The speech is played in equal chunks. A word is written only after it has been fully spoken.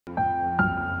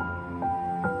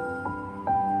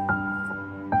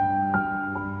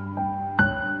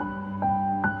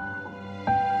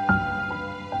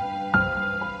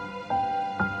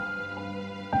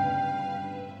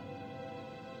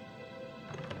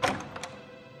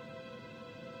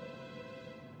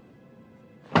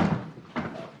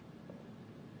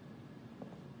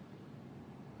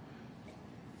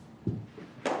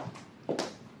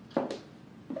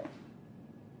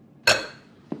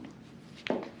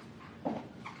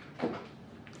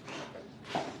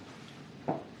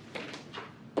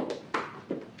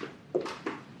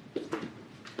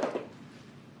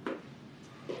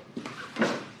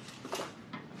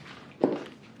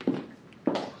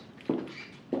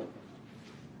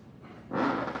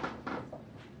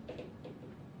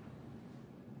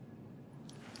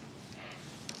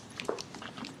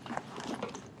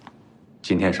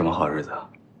今天什么好日子啊？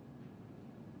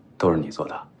都是你做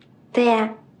的？对呀，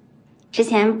之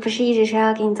前不是一直说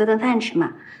要给你做顿饭吃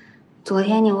吗？昨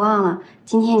天你忘了，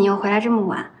今天你又回来这么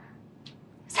晚，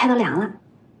菜都凉了，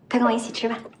快跟我一起吃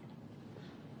吧。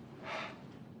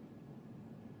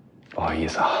不好意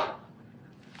思啊，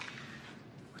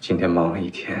今天忙了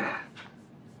一天，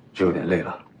就有点累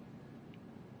了，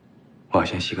我要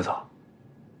先洗个澡。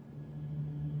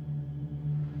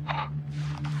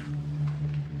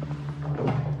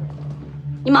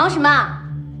你忙什么？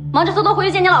忙着偷偷回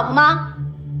去见你老婆吗？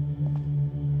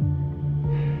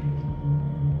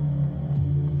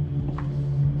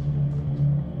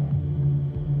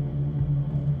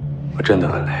我真的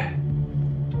很累，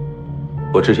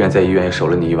我之前在医院也守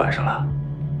了你一晚上了。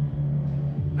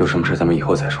有什么事咱们以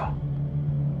后再说。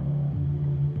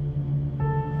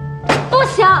不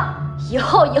行，以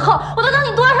后，我都等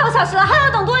你多少个小时了，还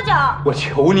要等多久？我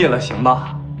求你了，行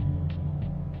吗？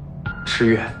诗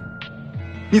月，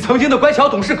你曾经的乖巧、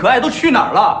懂事、可爱都去哪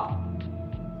儿了？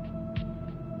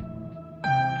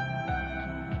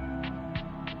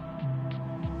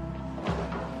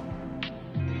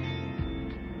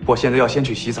我现在要先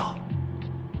去洗澡，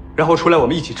然后出来我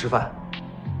们一起吃饭。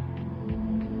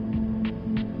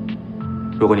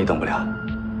如果你等不了，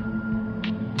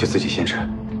就自己先吃。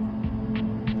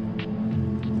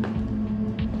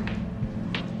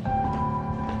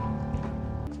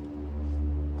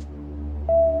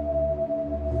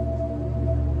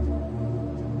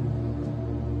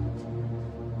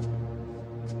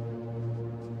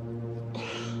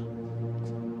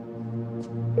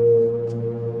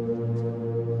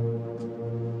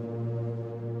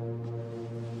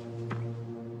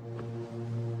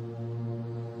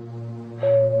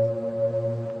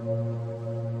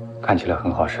看起来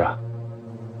很好吃啊，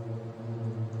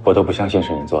我都不相信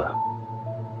是你做的。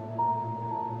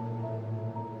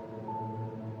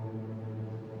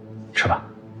吃吧。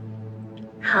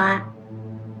好啊。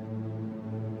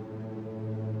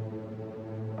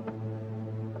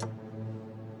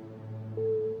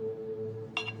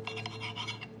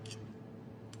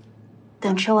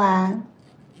等吃完，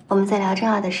我们再聊重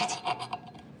要的事情。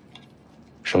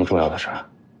什么重要的事啊？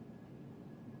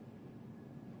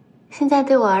现在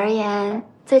对我而言，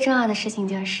最重要的事情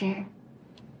就是，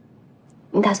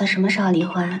你打算什么时候离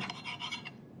婚？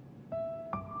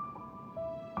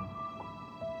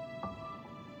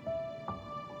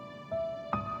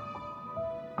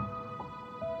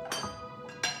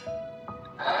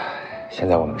现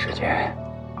在我们之间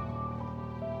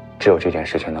只有这件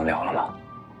事情能聊了吗？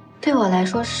对我来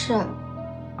说是，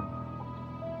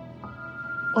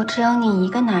我只有你一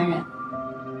个男人，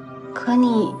可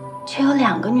你却有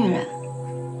2个女人。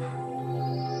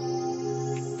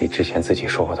你之前自己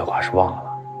说过的话是忘了吗？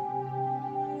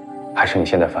还是你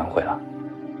现在反悔了？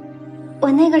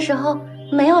我那个时候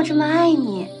没有这么爱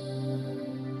你，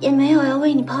也没有要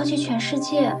为你抛弃全世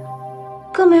界，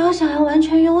更没有想要完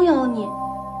全拥有你。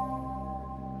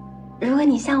如果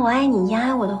你像我爱你一样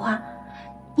爱我的话，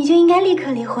你就应该立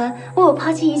刻离婚，为我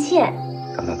抛弃一切。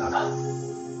等等等等，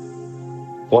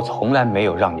我从来没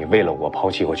有让你为了我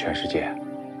抛弃过全世界，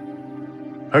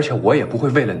而且我也不会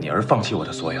为了你而放弃我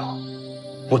的所有，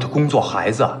我的工作、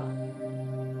孩子。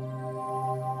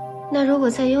那如果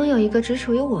再拥有一个只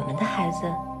属于我们的孩子，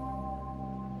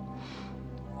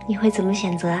你会怎么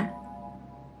选择？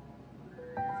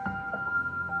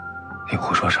你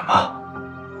胡说什么？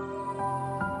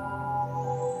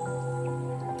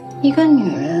一个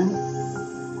女人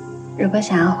如果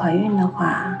想要怀孕的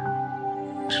话，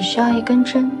只需要一根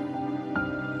针，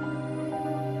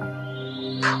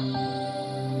噗，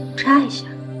扎一下，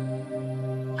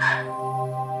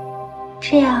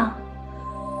这样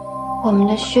我们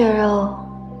的血肉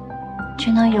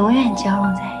就能永远交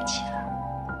融在一起了。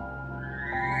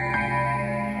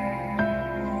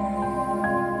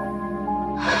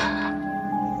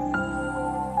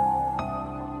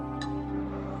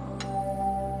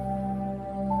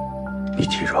你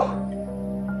记住，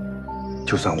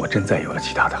就算我真再有了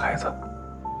其他的孩子，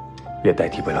也代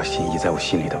替不了心怡在我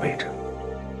心里的位置。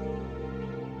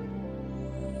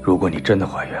如果你真的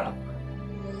怀孕了，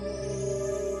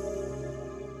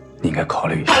你应该考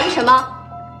虑一下。考虑什么？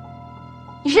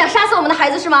你是想杀死我们的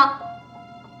孩子是吗？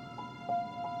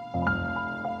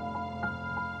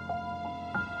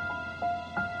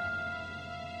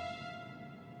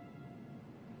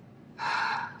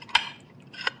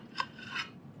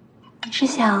你是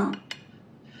想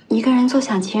一个人坐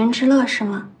享其人之乐是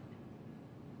吗？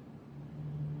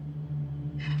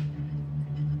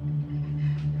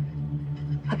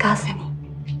我告诉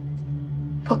你，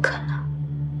不可能。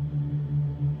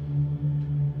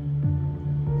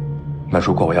那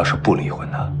如果我要是不离婚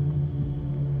呢？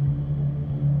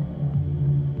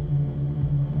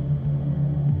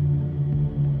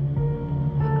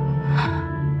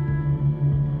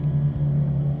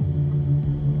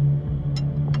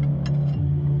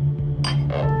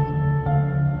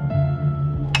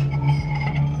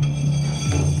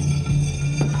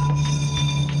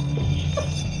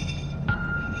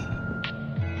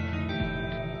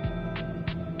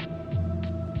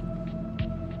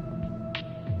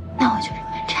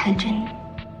缠着你，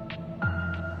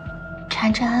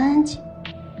缠着安安静，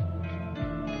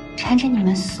缠着你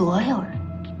们所有人。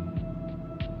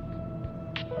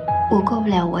我过不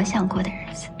了我想过的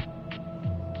日子，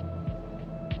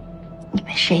你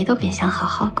们谁都别想好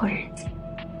好过日子。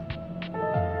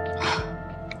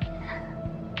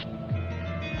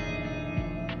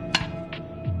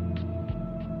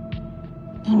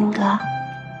明明哥，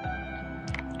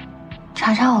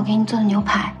尝尝我给你做的牛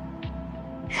排，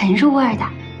很入味的。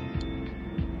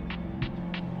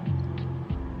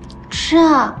吃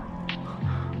啊，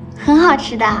很好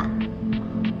吃的。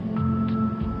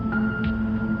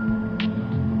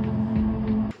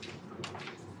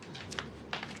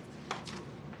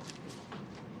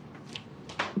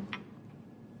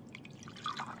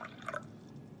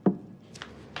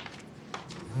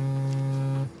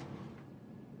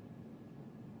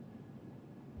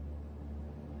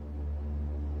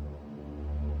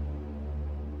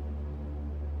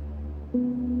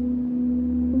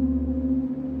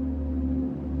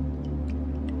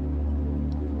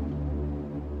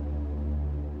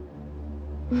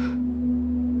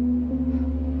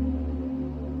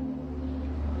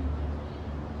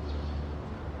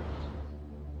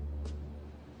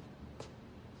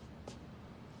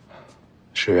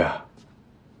十月，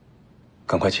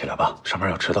赶快起来吧，上班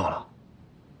要迟到了。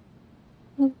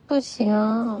不行，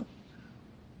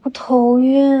我头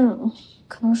晕，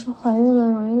可能是怀孕了，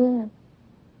容易累。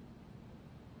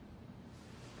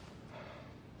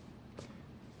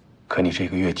可你这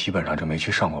个月基本上就没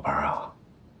去上过班啊。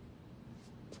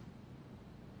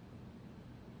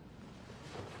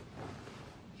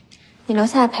你留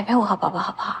下来陪陪我和宝宝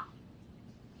好不好？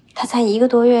他才1个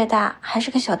多月大，还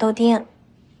是个小豆丁。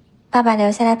爸爸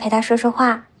留下来陪他说说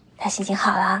话，他心情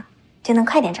好了，就能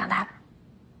快点长大了。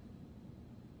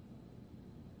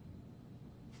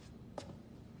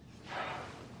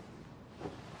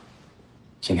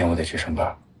今天我得去上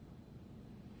班。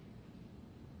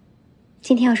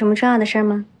今天有什么重要的事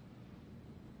吗？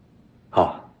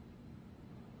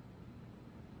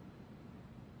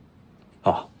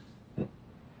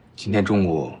今天中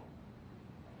午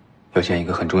要见一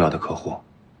个很重要的客户，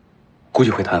估计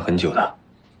会谈很久的，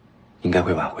应该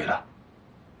会晚回来。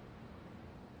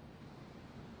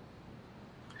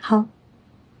好，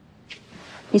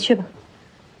你去吧，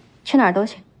去哪儿都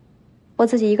行，我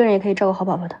自己一个人也可以照顾好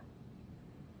宝宝的。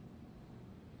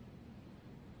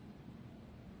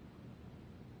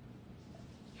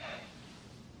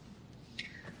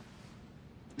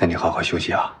那你好好休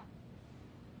息啊，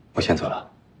我先走了。